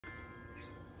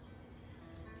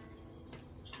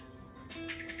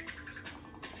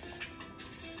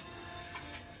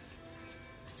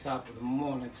Top of the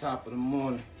morning, top of the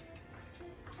morning.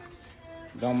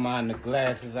 Don't mind the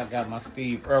glasses, I got my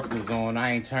Steve Urkels on.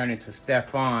 I ain't turning to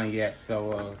Stefan yet,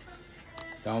 so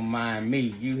don't mind me,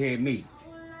 you hear me.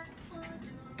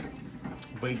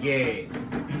 But yeah,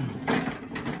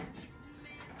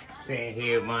 sitting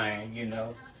here, man, you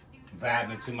know,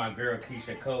 vibing to my girl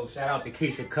Keisha Cole. Shout out to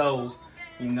Keisha Cole.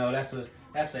 You know, that's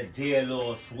a dear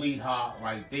little sweetheart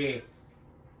right there.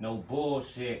 No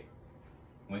bullshit.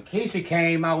 When Keisha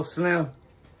came out, Slim,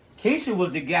 Keisha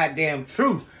was the goddamn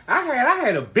truth. I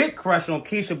had a big crush on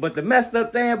Keisha, but the messed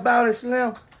up thing about it,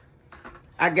 Slim,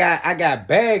 I got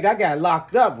bagged, I got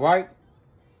locked up, right?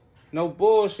 No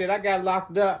bullshit, I got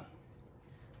locked up.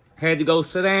 Had to go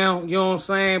sit down, you know what I'm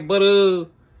saying? But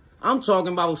I'm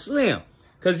talking about Slim.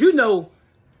 Cause you know,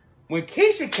 when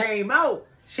Keisha came out,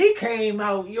 she came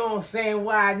out, you know what I'm saying,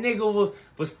 why a nigga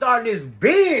was starting this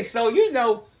bid. So you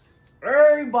know,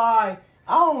 everybody,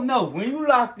 I don't know, when you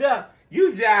locked up,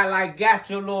 you just like got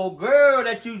your little girl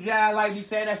that you just like you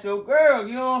say that's your girl,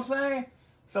 you know what I'm saying?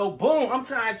 So boom, I'm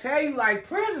trying to tell you, like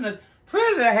prisoner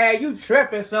had you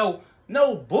tripping, so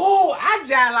no bull. I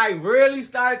just like really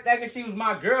started thinking she was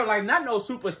my girl, like not no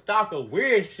super stalker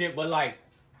weird shit, but like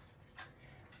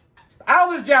I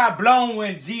was just blown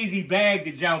when Jeezy bagged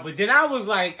the jump, but then I was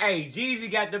like, hey,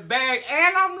 Jeezy got the bag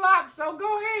and I'm locked, so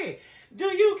go ahead. Do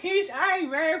you, Keisha? I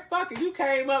ain't man, fuck it. You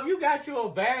came up, you got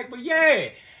your bag, but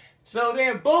yeah. So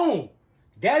then, boom,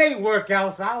 that ain't work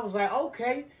out. So I was like,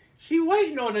 okay, she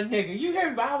waiting on the nigga. You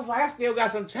hear me? But I was like, I still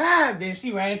got some time. Then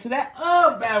she ran into that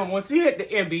battle. When she hit the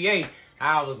NBA,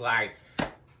 I was like,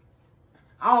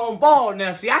 I on ball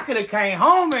now. See, I could have came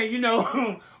home and, you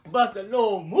know, bust a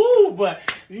little move, but,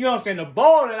 you know what I'm saying, the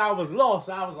ball that I was lost.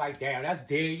 So I was like, damn, that's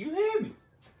dead. You hear me?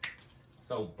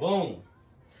 So, boom.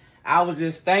 I was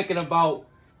just thinking about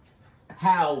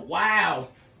how wild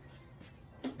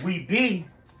we be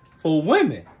for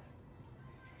women.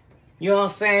 You know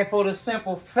what I'm saying? For the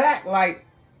simple fact, like,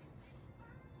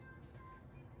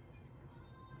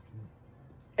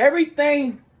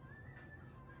 everything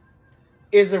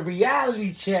is a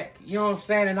reality check. You know what I'm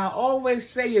saying? And I always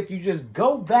say, if you just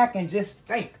go back and just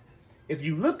think, if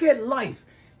you look at life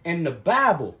and the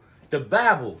Bible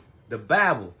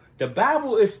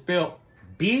is spelled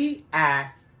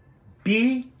B-I-B-L-E.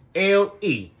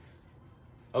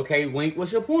 Okay, Wink,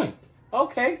 what's your point?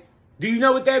 Okay. Do you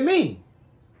know what that means?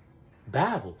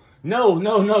 Bible. No.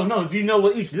 Do you know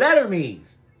what each letter means?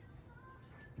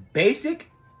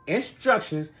 Basic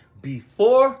instructions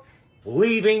before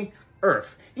leaving Earth.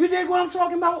 You dig what I'm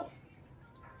talking about?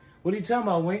 What are you talking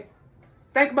about, Wink?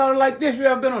 Think about it like this. You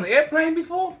ever been on an airplane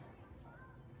before?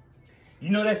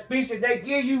 You know that speech that they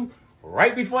give you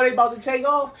right before they about to take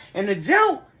off? And the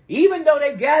jump, even though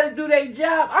they got to do their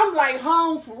job, I'm like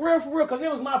home for real, because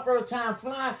it was my first time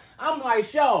flying. I'm like,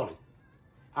 shawty,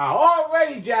 I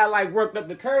already just like worked up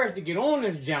the courage to get on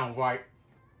this jump, right?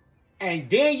 And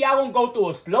then y'all gonna go through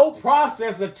a slow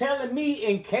process of telling me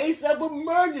in case of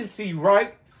emergency,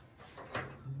 right?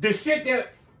 The shit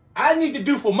that I need to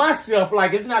do for myself,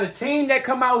 like it's not a team that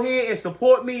come out here and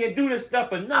support me and do this stuff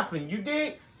for nothing, you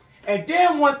dig? And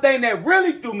then one thing that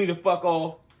really threw me the fuck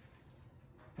off,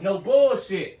 no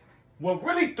bullshit, what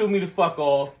really threw me the fuck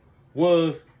off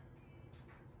was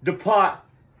the part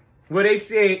where they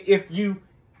said if you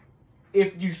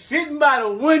sitting by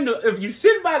the window, if you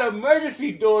sitting by the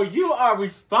emergency door, you are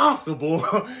responsible.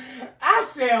 I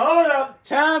said, hold up,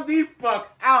 time the fuck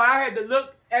out. I had to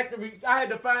look at I had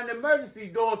to find the emergency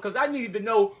doors because I needed to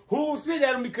know who was sitting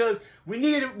at them because we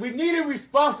needed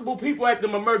responsible people at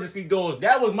them emergency doors.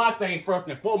 That was my thing first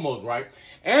and foremost, right?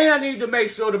 And I needed to make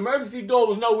sure the emergency door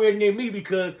was nowhere near me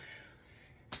because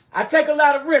I take a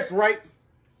lot of risks, right?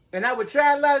 And I would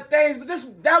try a lot of things, but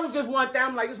that was just one thing.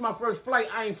 I'm like, this is my first flight.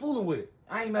 I ain't fooling with it.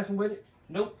 I ain't messing with it.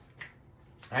 Nope.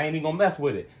 I ain't even gonna mess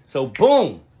with it. So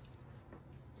boom.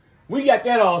 We got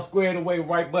that all squared away,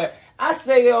 right? But I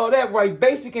say all that, right?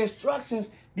 Basic instructions,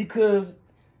 because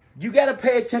you got to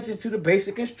pay attention to the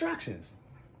basic instructions.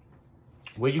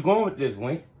 Where you going with this,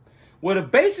 Wink? Well, the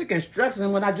basic instructions,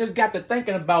 when I just got to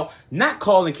thinking about not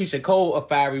calling Keisha Cole a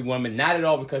fiery woman, not at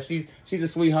all, because she's a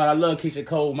sweetheart. I love Keisha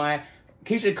Cole, man.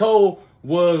 Keisha Cole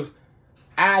was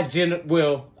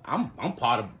I'm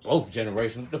part of both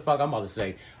generations. What the fuck I'm about to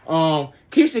say?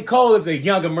 Keisha Cole is a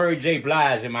younger Mary J.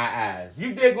 Blige in my eyes.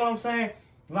 You dig what I'm saying?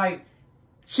 Like,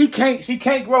 she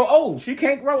can't grow old. She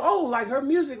can't grow old. Like, her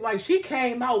music, like, she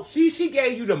came out, she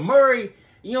gave you the Murray,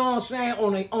 you know what I'm saying,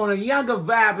 on a younger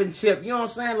vibe and chip. You know what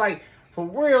I'm saying? Like, for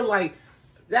real, like,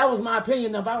 that was my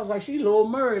opinion of. I was like, she Lil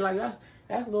Murray. Like,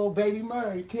 that's little baby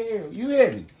Murray. Kill. You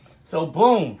hear me? So,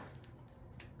 boom.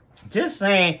 Just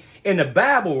saying, in the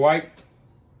Bible, right?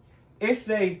 it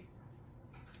say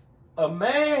a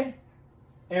man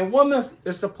and woman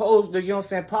is supposed to, you know what I'm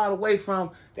saying, part away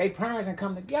from their parents and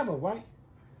come together, right?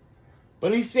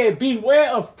 But he said,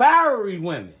 beware of fiery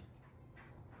women.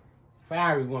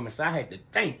 Fiery women. So I had to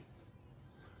think.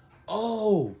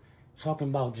 Oh, talking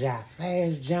about Jai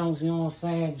Fast Jones, you know what I'm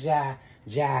saying?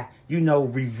 Jai, you know,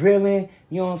 revealing,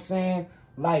 you know what I'm saying?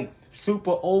 Like,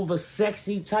 super over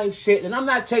sexy type shit. And I'm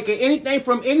not taking anything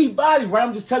from anybody, right?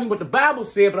 I'm just telling you what the Bible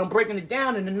said, but I'm breaking it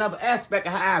down in another aspect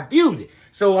of how I viewed it.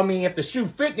 So, I mean, if the shoe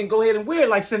fit, then go ahead and wear it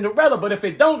like Cinderella. But if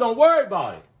it don't worry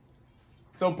about it.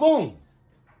 So, boom.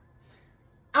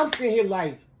 I'm sitting here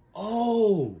like,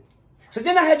 oh. So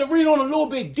then I had to read on a little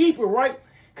bit deeper, right?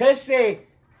 Because it said,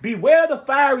 beware the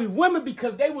fiery women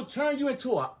because they will turn you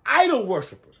into an idol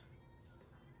worshiper.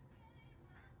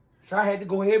 So I had to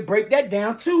go ahead and break that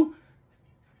down too,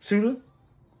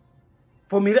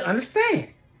 for me to understand.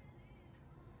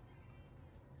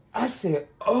 I said,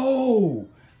 oh,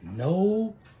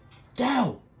 no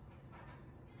doubt.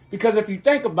 Because if you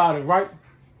think about it, right?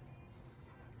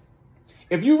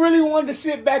 If you really wanted to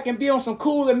sit back and be on some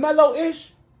cool and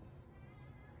mellow-ish,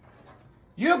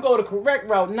 you'll go the correct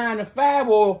route, 9 to 5,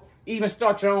 or even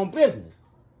start your own business.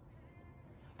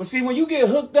 But see, when you get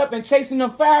hooked up and chasing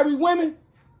them fiery women,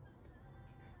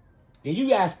 then you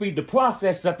gotta speed the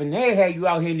process up and they have you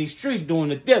out here in these streets doing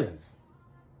the dealings.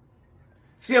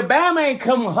 See, Obama ain't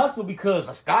coming hustle because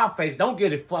of Scarface. Don't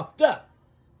get it fucked up.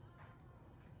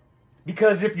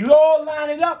 Because if you all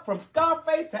line it up from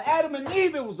Scarface to Adam and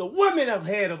Eve, it was a woman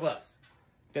ahead of us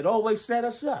that always set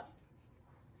us up.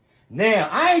 Now,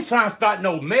 I ain't trying to start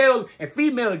no male and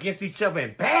female against each other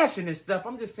and bashing and stuff.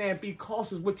 I'm just saying be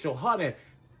cautious with your heart and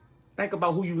think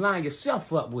about who you line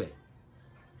yourself up with.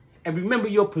 And remember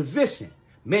your position.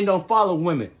 Men don't follow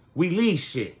women. We lead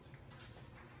shit.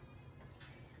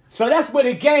 So that's where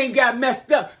the game got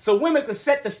messed up. So women can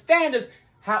set the standards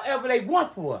however they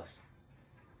want for us.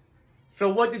 So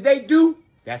what did they do?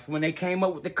 That's when they came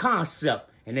up with the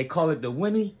concept. And they call it the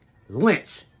Winnie Lynch.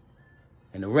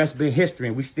 And the rest been history,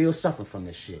 and we still suffer from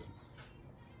this shit.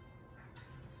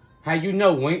 How you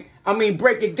know, Wink? I mean,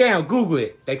 break it down. Google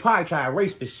it. They probably try to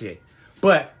erase this shit.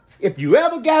 But if you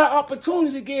ever got an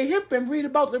opportunity to get hip and read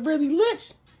about the Winnie Lynch,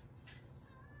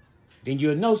 then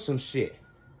you'll know some shit.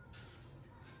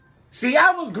 See,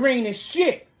 I was green as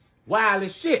shit. Wild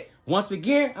as shit. Once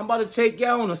again, I'm about to take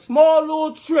y'all on a small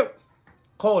little trip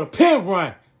called a pen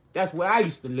run. That's where I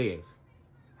used to live.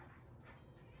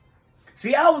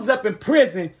 See, I was up in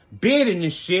prison bidding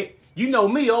and shit. You know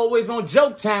me, always on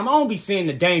joke time. I don't be seeing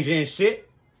the danger and shit.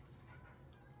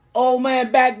 Old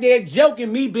man back there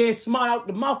joking, me being smart out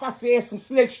the mouth. I said some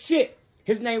slick shit.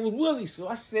 His name was Willie, so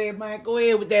I said, man, go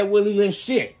ahead with that Willie Lynch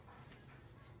shit.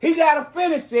 He got a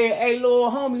finish, said, hey, little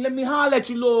homie, let me holler at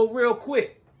you little real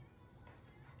quick.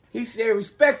 He said,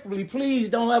 respectfully, please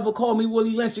don't ever call me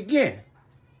Willie Lynch again.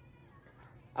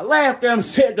 I laughed at him and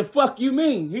said, the fuck you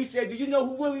mean? He said, do you know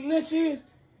who Willie Lynch is?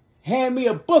 Hand me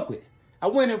a booklet. I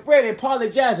went and read and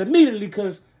apologized immediately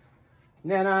because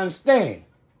now I understand.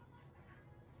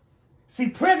 See,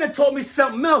 prison taught me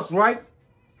something else, right?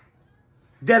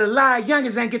 That a lot of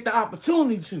youngins ain't get the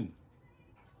opportunity to.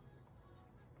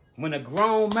 When a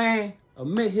grown man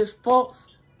admit his faults,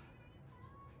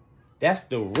 that's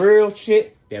the real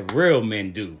shit that real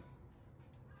men do.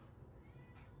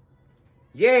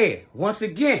 Yeah, once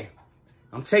again,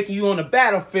 I'm taking you on the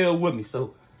battlefield with me,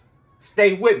 so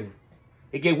stay with me.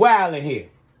 It get wild in here.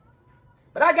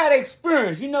 But I got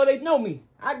experience. You know, they know me.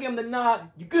 I give them the nod.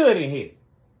 You good in here.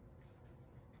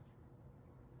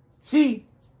 See,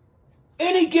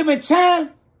 any given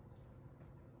time,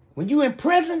 when you in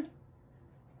prison,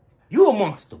 you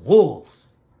amongst the wolves.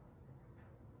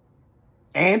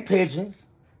 And pigeons.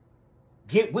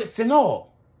 Get wits and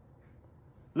all.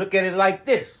 Look at it like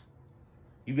this.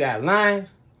 You got lions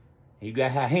and you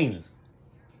got hyenas.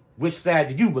 Which side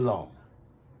do you belong?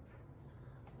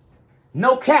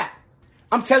 No cap.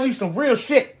 I'm telling you some real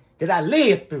shit that I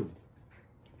lived through.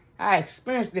 I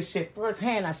experienced this shit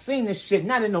firsthand. I seen this shit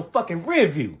not in no fucking rear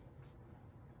view.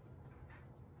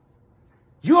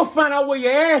 You'll find out where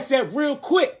your ass at real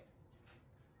quick.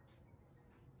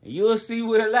 And you'll see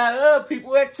where a lot of other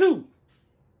people at too.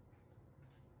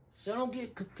 So don't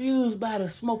get confused by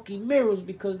the smoky mirrors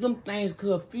because them things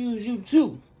confuse you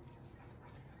too.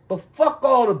 But fuck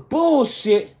all the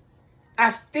bullshit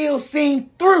I still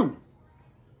seen through.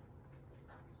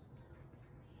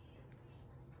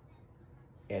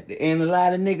 At the end of a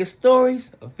lot of niggas' stories,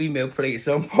 a female played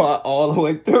some part all the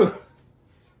way through.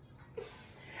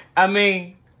 I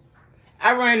mean,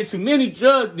 I ran into many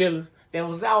drug dealers that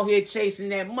was out here chasing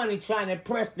that money, trying to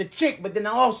impress the chick, but then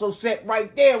I also sat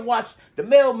right there and watched the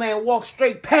mailman walk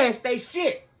straight past they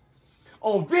shit.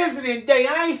 On visiting day,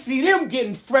 I ain't see them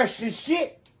getting fresh and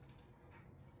shit.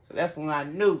 So that's when I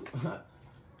knew.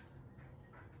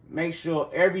 Make sure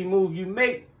every move you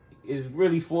make is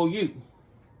really for you.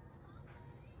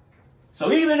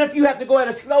 So even if you have to go at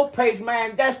a slow pace,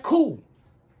 man, that's cool.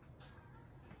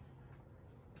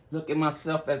 Look at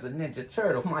myself as a Ninja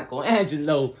Turtle,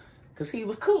 Michelangelo, because he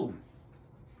was cool.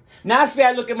 Now I say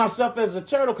I look at myself as a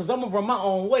turtle because I'm going to run my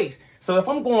own ways. So if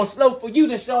I'm going slow for you,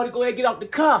 then shorty, go ahead and get out the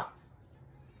car.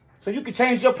 So you can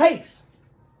change your pace.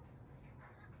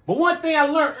 But one thing I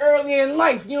learned early in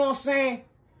life, you know what I'm saying?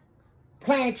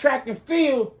 Playing track and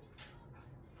field.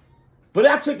 But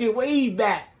I took it way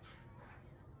back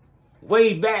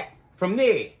from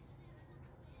there.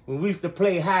 When we used to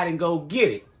play hide and go get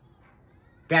it.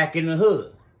 Back in the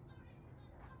hood.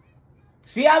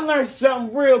 See, I learned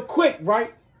something real quick,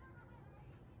 right?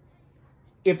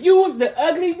 If you was the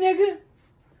ugly nigga,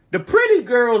 the pretty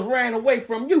girls ran away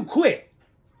from you quick.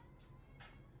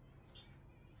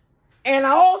 And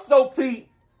I also peeped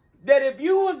that if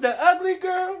you was the ugly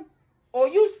girl, or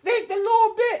you stinked a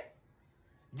little bit,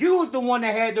 you was the one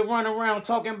that had to run around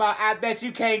talking about, I bet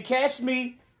you can't catch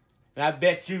me, and I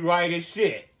bet you right as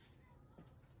shit.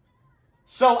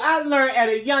 So I learned at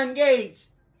a young age,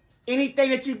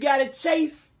 anything that you gotta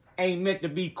chase ain't meant to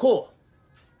be caught.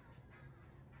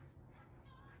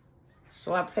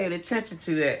 So I paid attention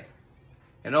to that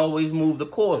and always moved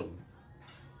accordingly.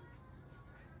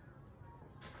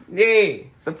 Yeah,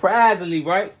 surprisingly,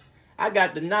 right? I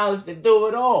got the knowledge to do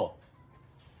it all.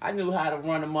 I knew how to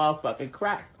run a motherfucking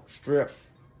crack strip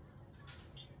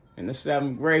in the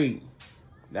 7th grade.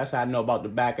 That's how I know about the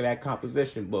back of that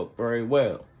composition book very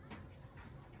well.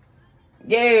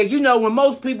 Yeah, you know, when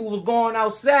most people was going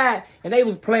outside and they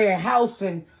was playing house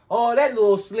and all that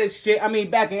little slick shit. I mean,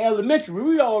 back in elementary,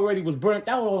 we already was burnt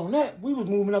out on that. We was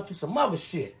moving up to some other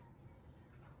shit.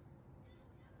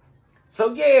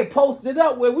 So yeah, posted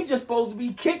up where we just supposed to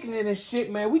be kicking it and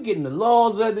shit, man. We getting the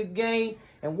laws of the game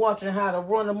and watching how to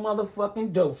run a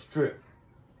motherfucking dope strip.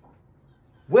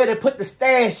 Where to put the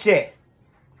stash at.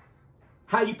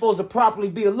 How you supposed to properly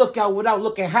be a lookout without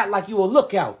looking hot like you a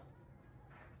lookout.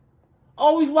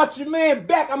 Always watch your man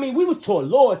back. I mean, we was taught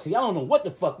loyalty. I don't know what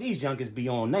the fuck these youngins be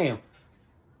on now.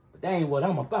 But that ain't what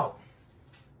I'm about.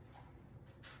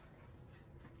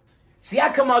 See,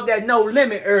 I come out that no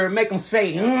limit era and make them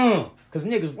say, because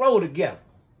niggas roll together.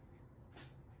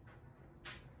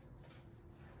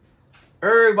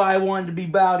 Everybody wanted to be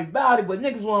bowdy, but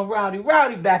niggas want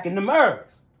rowdy back in the eras.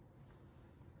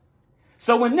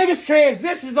 So when niggas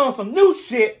transitions on some new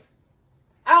shit,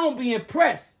 I don't be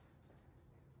impressed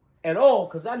at all,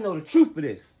 because I know the truth of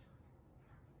this.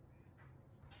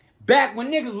 Back when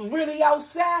niggas was really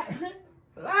outside,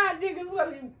 a lot of niggas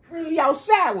wasn't really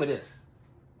outside with us.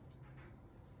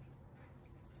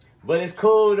 But it's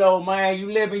cool though, man.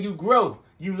 You live and you grow.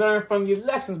 You learn from your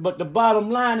lessons. But the bottom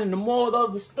line and the moral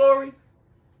of the story,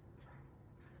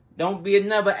 don't be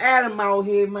another Adam out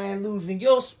here, man, losing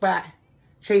your spot,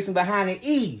 chasing behind an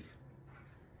Eve.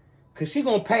 Because she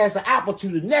going to pass the apple to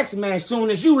the next man as soon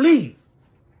as you leave.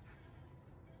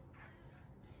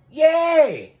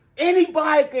 Yeah,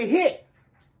 anybody can hit.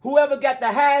 Whoever got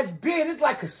the highest bid, it's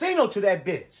like casino to that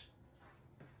bitch.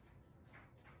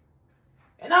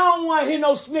 And I don't want to hear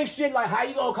no slick shit like how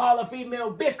you gonna call a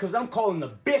female bitch, because I'm calling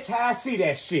the bitch how I see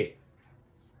that shit.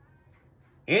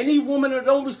 Any woman that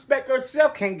don't respect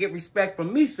herself can't get respect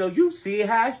from me, so you see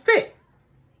how I fit.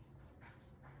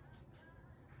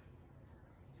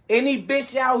 Any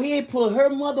bitch out here put her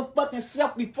motherfucking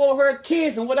self before her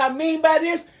kids, and what I mean by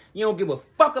this, you don't give a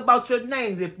fuck about your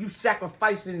names if you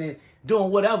sacrificing and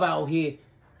doing whatever out here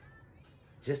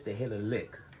just to hit a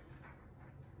lick.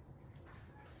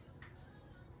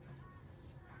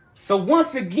 So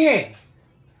once again,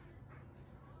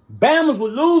 Bammers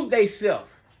will lose theyself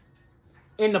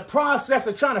in the process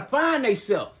of trying to find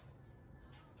theyself.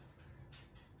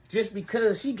 Just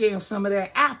because she gave him some of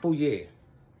that apple, yeah.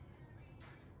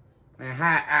 And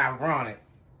how ironic.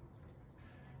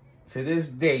 To this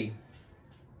day,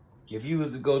 if you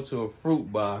was to go to a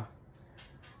fruit bar,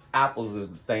 apples is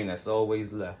the thing that's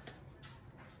always left.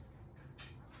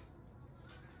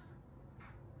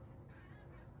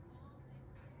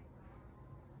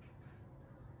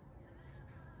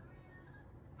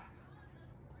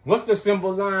 What's the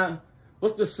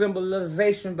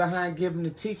symbolization behind giving the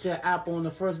teacher an apple on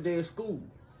the first day of school?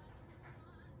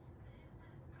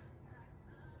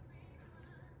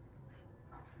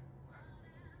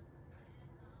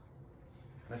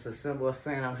 That's a symbol of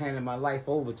saying I'm handing my life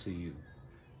over to you.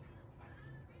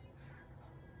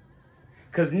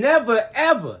 Because never,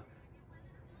 ever,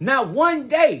 not one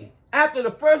day after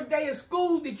the first day of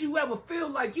school did you ever feel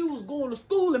like you was going to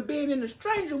school and being in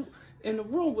the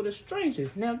room with a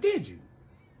stranger. Now, did you?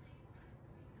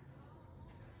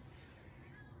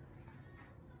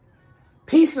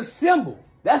 Peace is symbol.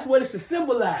 That's what it's to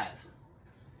symbolize.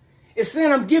 It's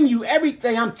saying I'm giving you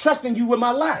everything. I'm trusting you with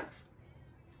my life.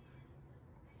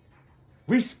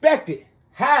 Respect it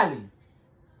highly.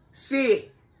 See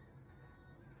it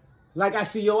like I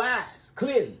see your eyes,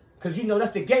 clearly. Because you know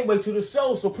that's the gateway to the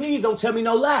soul. So please don't tell me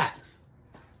no lies.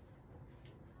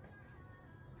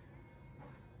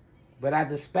 But I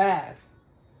despise.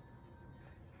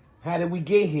 How did we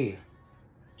get here?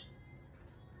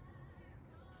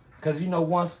 Because, you know,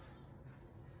 once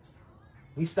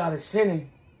we started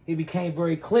sinning, it became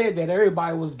very clear that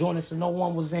everybody was doing it, so no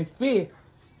one was in fear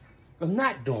of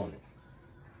not doing it.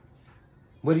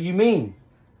 What do you mean?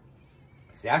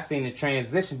 See, I seen the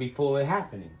transition before it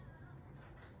happening.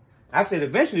 I said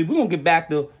eventually we're going to get back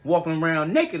to walking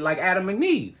around naked like Adam and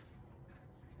Eve.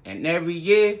 And every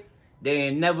year, they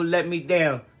ain't never let me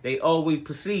down. They always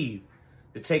perceive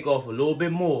to take off a little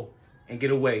bit more and get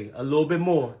away. A little bit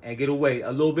more and get away.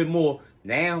 A little bit more.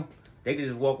 Now, they can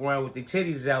just walk around with their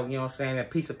titties out, you know what I'm saying,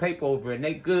 that piece of paper over it, and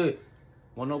they good.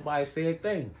 Won't nobody say a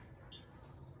thing.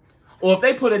 Or if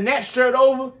they put a net shirt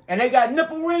over and they got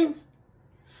nipple rings,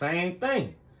 same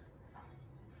thing.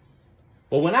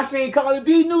 But when I seen Cardi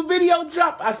B new video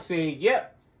drop, I said,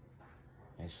 yep.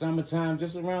 And summertime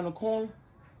just around the corner.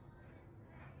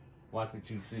 Watch what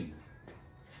you see.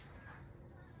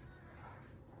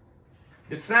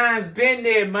 The signs been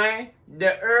there, man.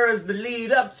 The herbs to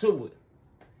lead up to it.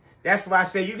 That's why I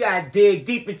say you gotta dig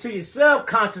deep into your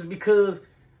subconscious, because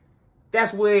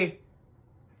that's where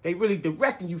they really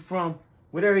directing you from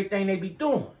with everything they be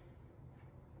doing.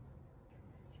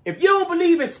 If you don't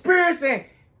believe in spirits and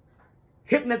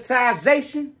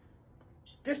hypnotization,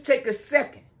 just take a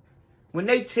second when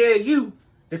they tell you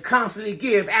to constantly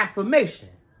give affirmation.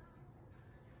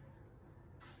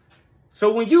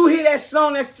 So when you hear that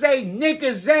song that say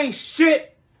niggas ain't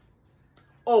shit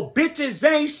or bitches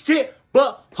ain't shit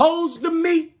but hoes to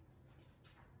me,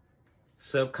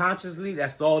 subconsciously,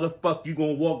 that's all the fuck you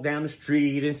gonna walk down the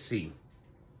street and see.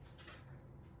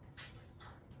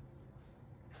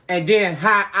 And then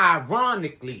how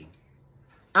ironically,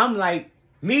 I'm like,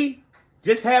 me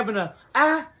just having a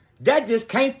eye, that just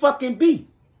can't fucking be.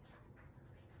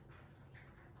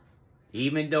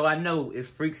 Even though I know it's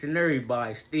freaks in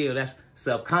everybody, still that's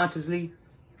subconsciously,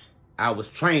 I was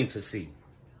trained to see.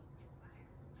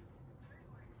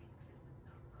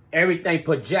 Everything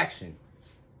projection.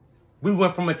 We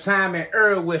went from a time and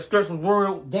era where skirts were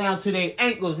rolled down to their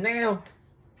ankles. Now,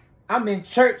 I'm in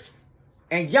church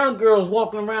and young girls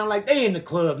walking around like they in the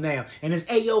club now. And it's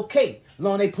A-OK.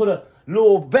 Long they put a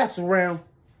little vest around,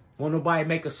 won't nobody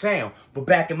make a sound. But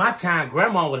back in my time,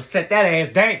 grandma would have set that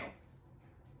ass down.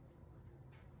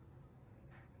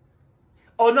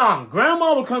 Oh no,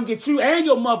 grandma would come get you and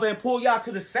your mother and pull y'all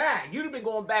to the side. You'd have been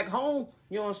going back home,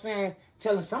 you know what I'm saying,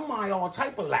 telling somebody all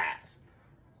type of lies.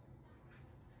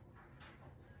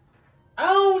 I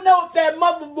don't know if that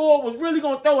motherboard was really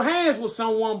going to throw hands with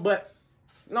someone, but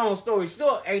long story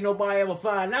short, ain't nobody ever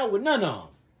find out with none of them.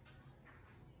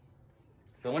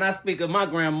 So when I speak of my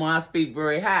grandma, I speak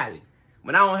very highly.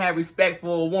 When I don't have respect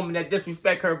for a woman that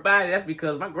disrespect her body, that's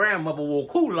because my grandmother wore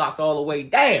culottes all the way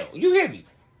down. You hear me?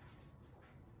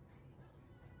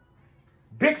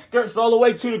 Big skirts all the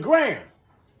way to the ground.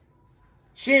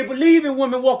 She didn't believe in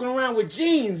women walking around with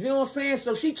jeans, you know what I'm saying?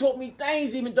 So she taught me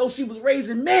things even though she was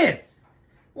raising men.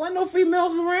 Wasn't no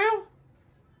females around.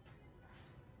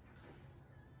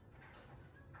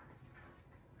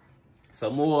 So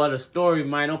more of the story,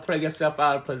 man, don't play yourself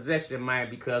out of possession, man,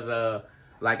 because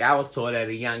like I was taught at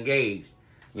a young age,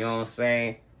 you know what I'm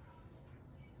saying?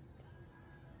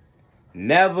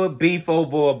 Never beef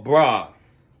over a bra.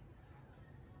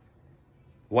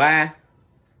 Why?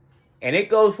 And it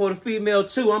goes for the female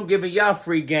too. I'm giving y'all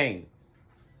free game.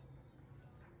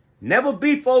 Never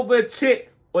beef over a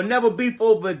chick or never beef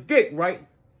over a dick, right?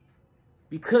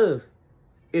 Because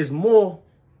it's more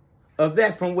of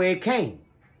that from where it came.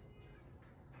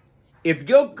 If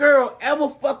your girl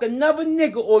ever fuck another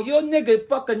nigga or your nigga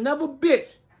fuck another bitch,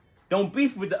 don't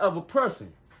beef with the other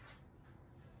person.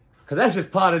 Because that's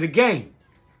just part of the game.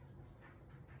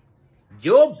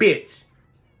 Your bitch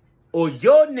or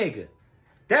your nigga,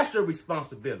 that's your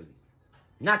responsibility.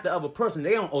 Not the other person.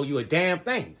 They don't owe you a damn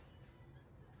thing.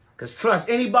 Because trust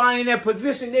anybody in that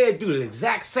position, they'll do the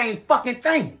exact same fucking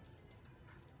thing.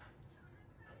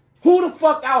 Who the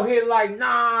fuck out here like,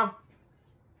 nah,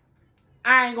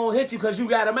 I ain't gonna hit you because you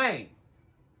got a man?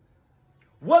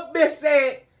 What bitch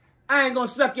said, I ain't gonna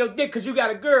suck your dick because you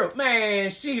got a girl?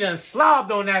 Man, she done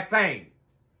slobbed on that thing.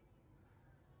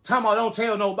 Talking about don't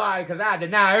tell nobody because I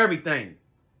deny everything.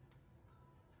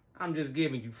 I'm just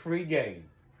giving you free game.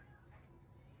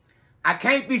 I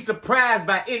can't be surprised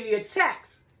by any attacks.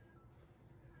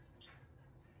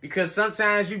 Because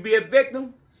sometimes you be a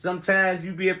victim. Sometimes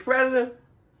you be a predator.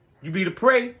 You be the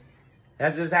prey.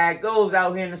 That's just how it goes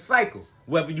out here in the cycle.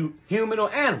 Whether you human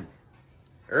or animal.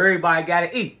 Everybody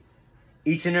gotta eat.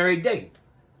 Each and every day.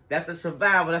 That's the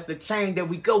survival. That's the chain that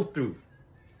we go through.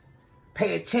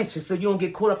 Pay attention so you don't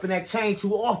get caught up in that chain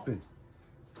too often.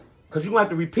 Because you're going to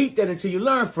have to repeat that until you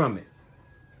learn from it.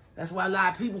 That's why a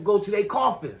lot of people go to their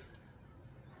coffins.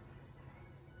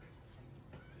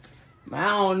 Man, I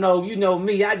don't know. You know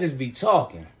me. I just be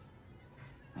talking.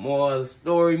 More of the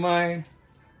story, man.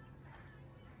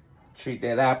 Treat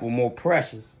that apple more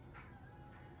precious.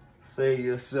 Save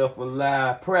yourself a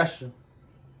lot of pressure.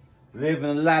 Live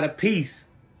in a lot of peace.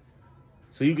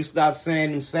 So you can stop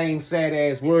saying them same sad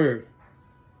ass words.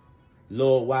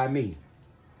 Lord, why me?